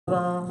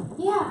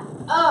Yeah.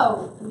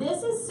 Oh,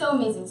 this is so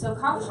amazing. So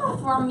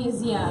Coggeshall Farm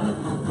Museum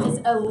is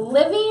a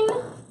living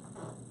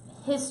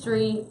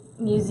history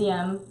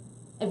museum.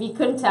 If you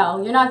couldn't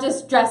tell, you're not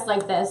just dressed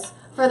like this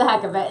for the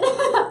heck of it.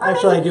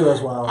 Actually, I do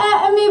as well.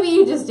 And maybe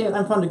you just do.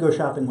 I'm fun to go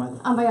shopping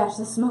with. Oh my gosh,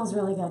 this smells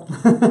really good.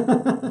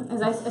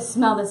 As I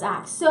smell this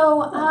axe.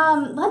 So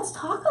let's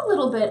talk a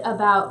little bit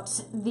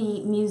about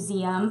the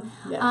museum.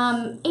 Yes.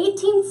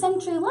 18th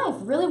century life,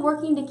 really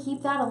working to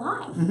keep that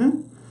alive.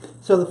 Mm-hmm.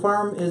 So the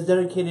farm is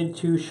dedicated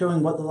to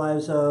showing what the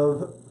lives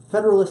of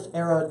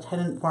Federalist-era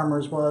tenant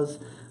farmers was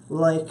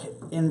like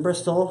in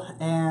Bristol.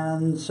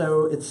 And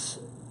so it's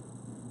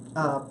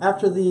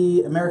after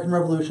the American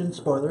Revolution,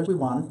 spoilers, we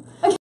won.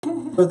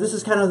 So this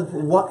is kind of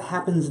what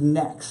happens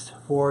next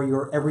for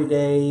your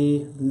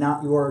everyday,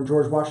 not your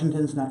George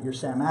Washingtons, not your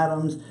Sam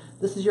Adams.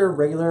 This is your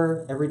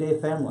regular,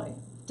 everyday family.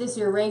 Just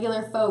your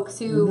regular folks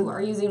who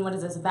are using, what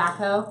is this, a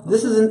backhoe?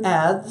 This is an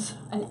adze.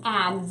 An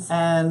adze.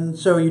 And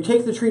so you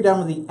take the tree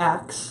down with the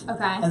axe.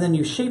 Okay. And then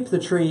you shape the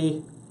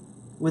tree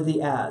with the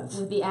adze.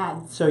 With the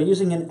adze. So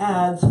using an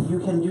adze, you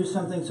can do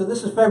something. So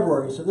this is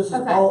February. So this is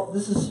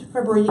this is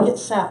February. You get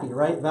sappy,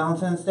 right?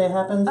 Valentine's Day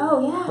happens.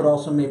 Oh, yeah. But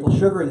also maple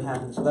sugaring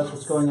happens. So that's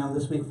what's going on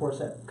this week for us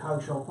at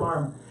Coggeshall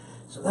Farm.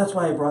 So that's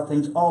why I brought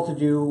things all to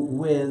do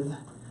with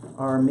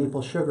our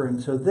maple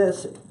sugaring. So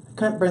this, I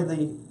couldn't bring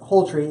the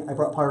whole tree. I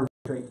brought part of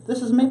the tree.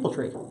 This is a maple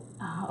tree.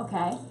 Oh,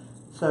 okay.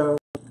 So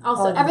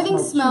also, everything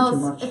smells,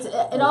 too much.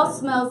 it all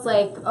smells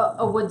like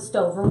a wood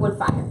stove or wood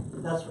fire.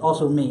 That's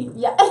also me.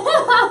 Yeah.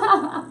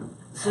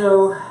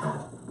 So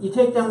you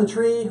take down the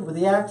tree with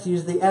the axe,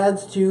 use the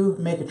adze to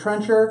make a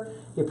trencher.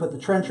 You put the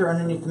trencher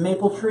underneath the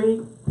maple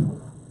tree.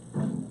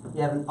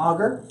 You have an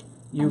auger.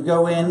 You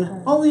go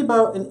in only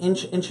about an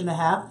inch, inch and a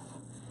half.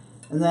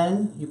 And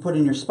then you put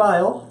in your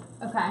spile.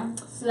 Okay.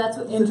 So that's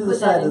what you into the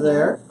side of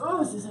there.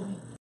 Oh, this is heavy.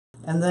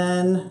 And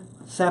then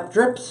sap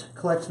drips,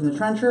 collects in the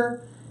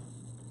trencher.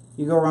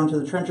 You go around to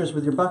the trenchers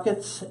with your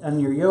buckets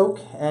and your yoke,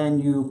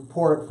 and you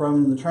pour it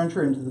from the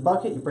trencher into the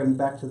bucket. You bring it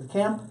back to the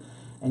camp,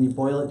 and you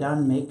boil it down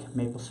and make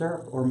maple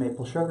syrup or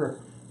maple sugar.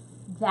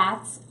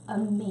 That's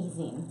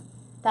amazing.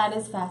 That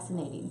is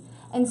fascinating.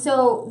 And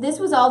so this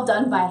was all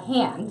done by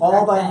hand.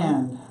 All by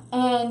hand.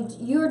 And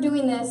you're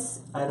doing this...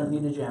 I don't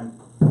need a gem.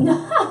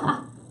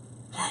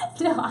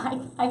 No,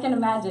 I can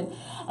imagine.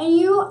 And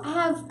you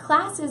have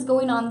classes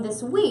going on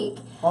this week.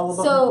 All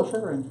about maple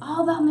sugaring.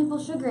 All about maple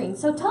sugaring.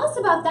 So tell us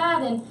about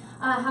that and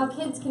how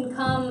kids can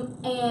come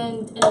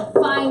and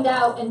find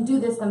out and do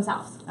this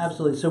themselves.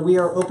 Absolutely. So we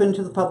are open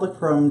to the public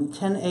from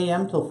 10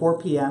 a.m. till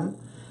 4 p.m.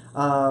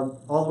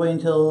 All the way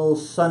until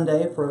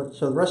Sunday.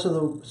 So the rest of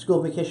the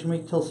school vacation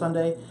week till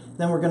Sunday.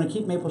 Then we're going to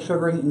keep maple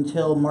sugaring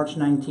until March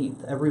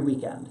 19th, every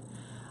weekend,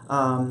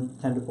 10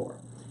 to 4.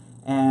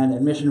 And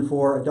admission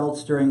for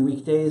adults during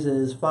weekdays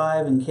is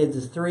 5 and kids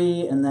is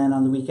 3, and then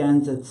on the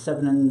weekends it's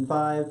 7 and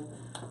 5.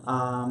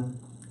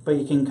 But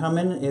you can come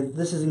in.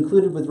 This is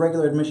included with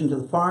regular admission to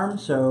the farm,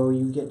 so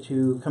you get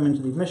to come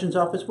into the admissions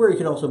office where you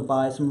could also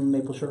buy some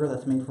maple sugar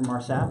that's made from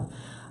our sap.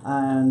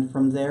 And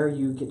from there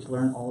you get to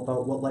learn all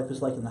about what life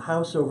is like in the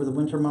house over the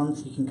winter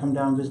months. You can come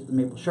down and visit the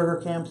maple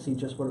sugar camp, see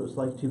just what it was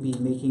like to be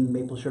making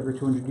maple sugar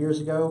 200 years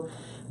ago,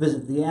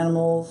 visit the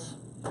animals,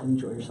 and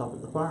enjoy yourself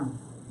at the farm.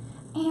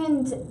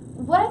 And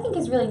what I think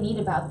is really neat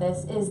about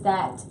this is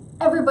that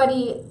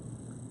everybody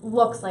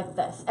looks like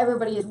this.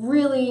 Everybody is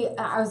really,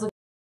 I was looking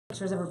at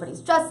pictures,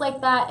 everybody's dressed like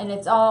that, and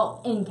it's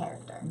all in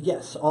character.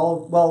 Yes,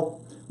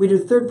 well, we do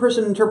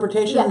third-person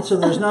interpretation, so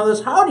there's none of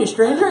this, howdy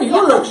stranger, you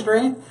look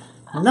strange.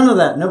 None of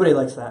that, nobody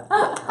likes that.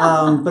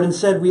 But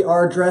instead we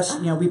are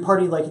dressed, we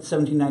party like it's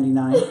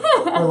 1799,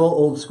 we're a little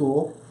old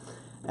school.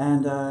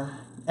 And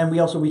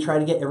we try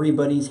to get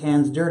everybody's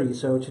hands dirty.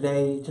 So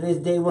today's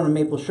day one of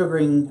maple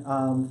sugaring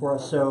for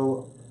us.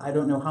 So I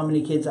don't know how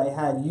many kids I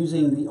had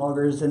using the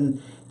augers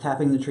and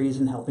tapping the trees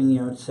and helping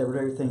to set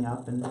everything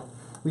up. And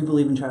we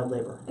believe in child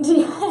labor.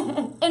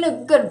 In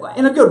a good way.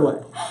 In a good way.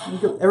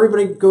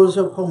 Everybody goes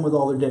home with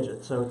all their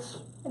digits. So it's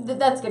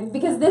that's good,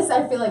 because this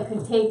I feel like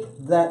could take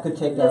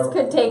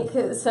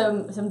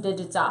some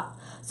digits off.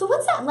 So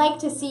what's that like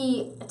to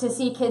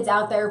see kids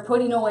out there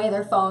putting away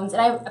their phones,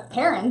 and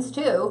parents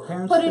too,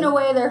 putting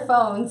away their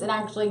phones and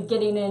actually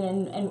getting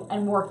in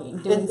and working,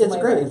 doing it's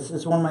great.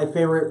 It's one of my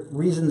favorite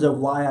reasons of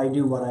why I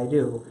do what I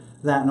do.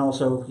 That and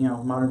also,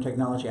 modern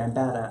technology I'm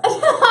bad at.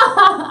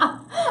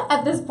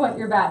 At this point,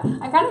 you're bad.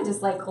 I kind of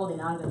just like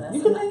holding on to this.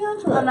 You can hang on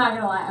to it. I'm not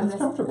going to lie. It's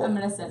comfortable. I'm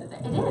going to send it there.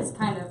 It is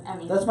kind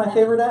of, That's my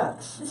favorite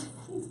axe.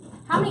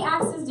 How many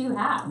axes do you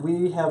have?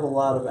 We have a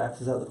lot of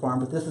axes at the farm,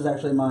 but this is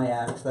actually my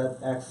axe. That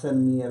axe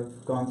and me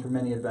have gone through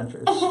many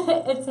adventures.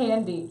 It's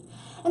handy.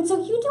 And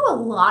so you do a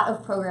lot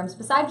of programs,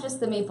 besides just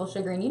the maple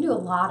sugaring, you do a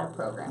lot of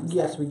programs.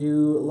 Yes, we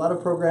do a lot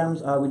of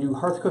programs. We do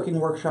hearth cooking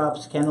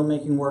workshops, candle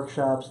making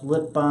workshops,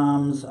 lip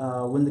balms.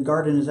 When the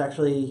garden is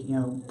actually,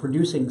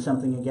 producing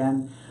something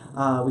again,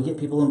 we get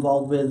people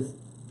involved with,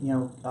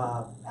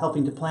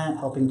 helping to plant,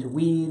 helping to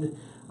weed.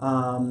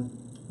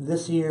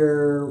 this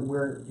year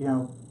we're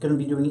going to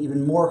be doing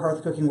even more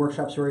hearth cooking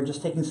workshops where we're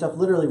just taking stuff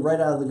literally right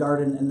out of the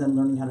garden and then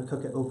learning how to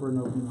cook it over an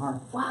open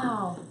hearth.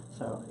 Wow.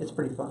 So it's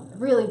pretty fun.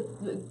 Really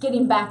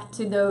getting back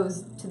to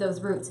those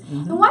roots.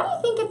 And why do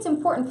you think it's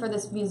important for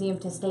this museum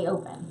to stay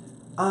open?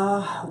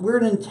 We're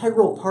an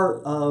integral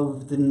part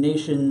of the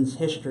nation's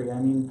history. I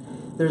mean,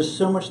 there's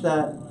so much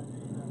that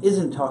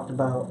isn't talked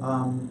about.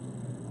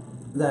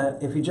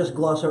 That if you just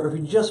gloss over, if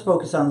you just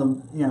focus on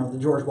the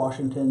George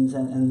Washingtons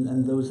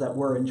and those that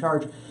were in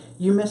charge,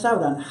 you miss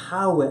out on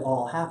how it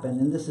all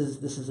happened, and this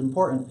is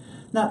important.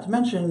 Not to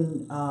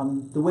mention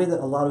the way that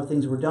a lot of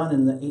things were done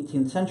in the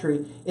 18th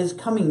century is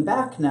coming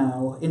back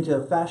now into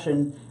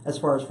fashion as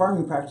far as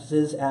farming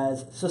practices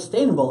as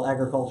sustainable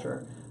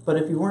agriculture. But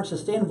if you weren't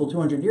sustainable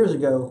 200 years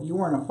ago, you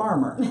weren't a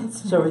farmer.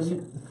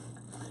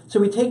 So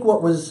we take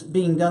what was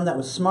being done that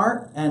was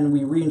smart and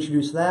we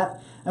reintroduce that.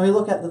 And we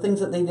look at the things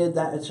that they did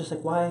that it's just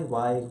like, why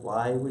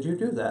would you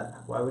do that?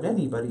 Why would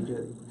anybody do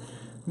it?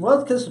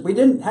 Well, because we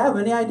didn't have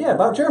any idea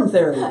about germ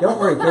theory. Don't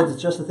worry, kids,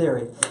 it's just a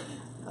theory.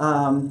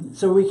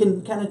 So we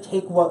can kind of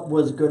take what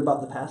was good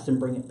about the past and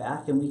bring it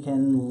back, and we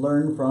can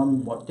learn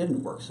from what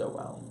didn't work so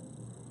well.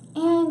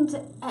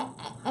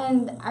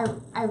 And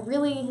I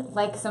really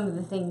like some of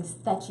the things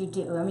that you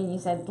do. I mean, you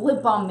said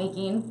lip balm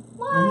making,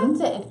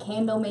 what?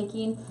 Candle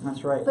making.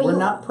 That's right. But we're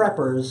not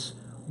preppers.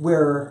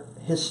 We're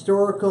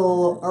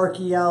historical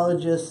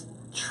archaeologists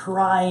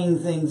trying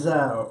things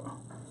out.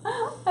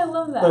 I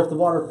love that. But if the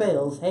water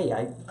fails, hey,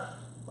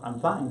 I'm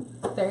fine.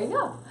 There you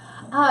go.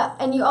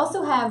 And you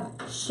also have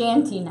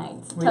shanty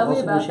nights. Tell me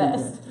about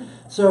this.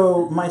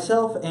 So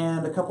myself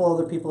and a couple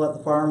other people at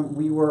the farm,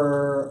 we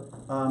were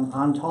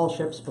on tall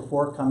ships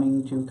before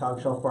coming to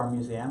Coggeshall Farm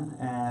Museum.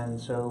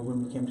 And so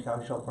when we came to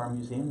Coggeshall Farm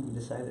Museum, we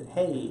decided,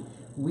 hey,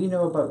 we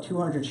know about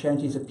 200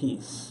 shanties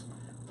apiece.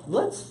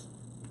 Let's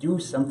do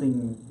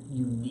something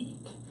unique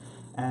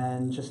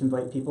and just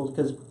invite people,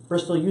 because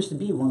Bristol used to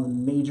be one of the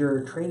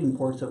major trading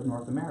ports of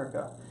North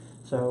America.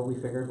 So we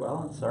figured,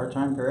 well, it's our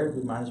time period,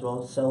 we might as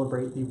well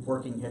celebrate the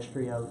working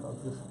history of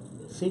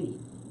the sea.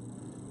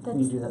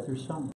 And you do that through song.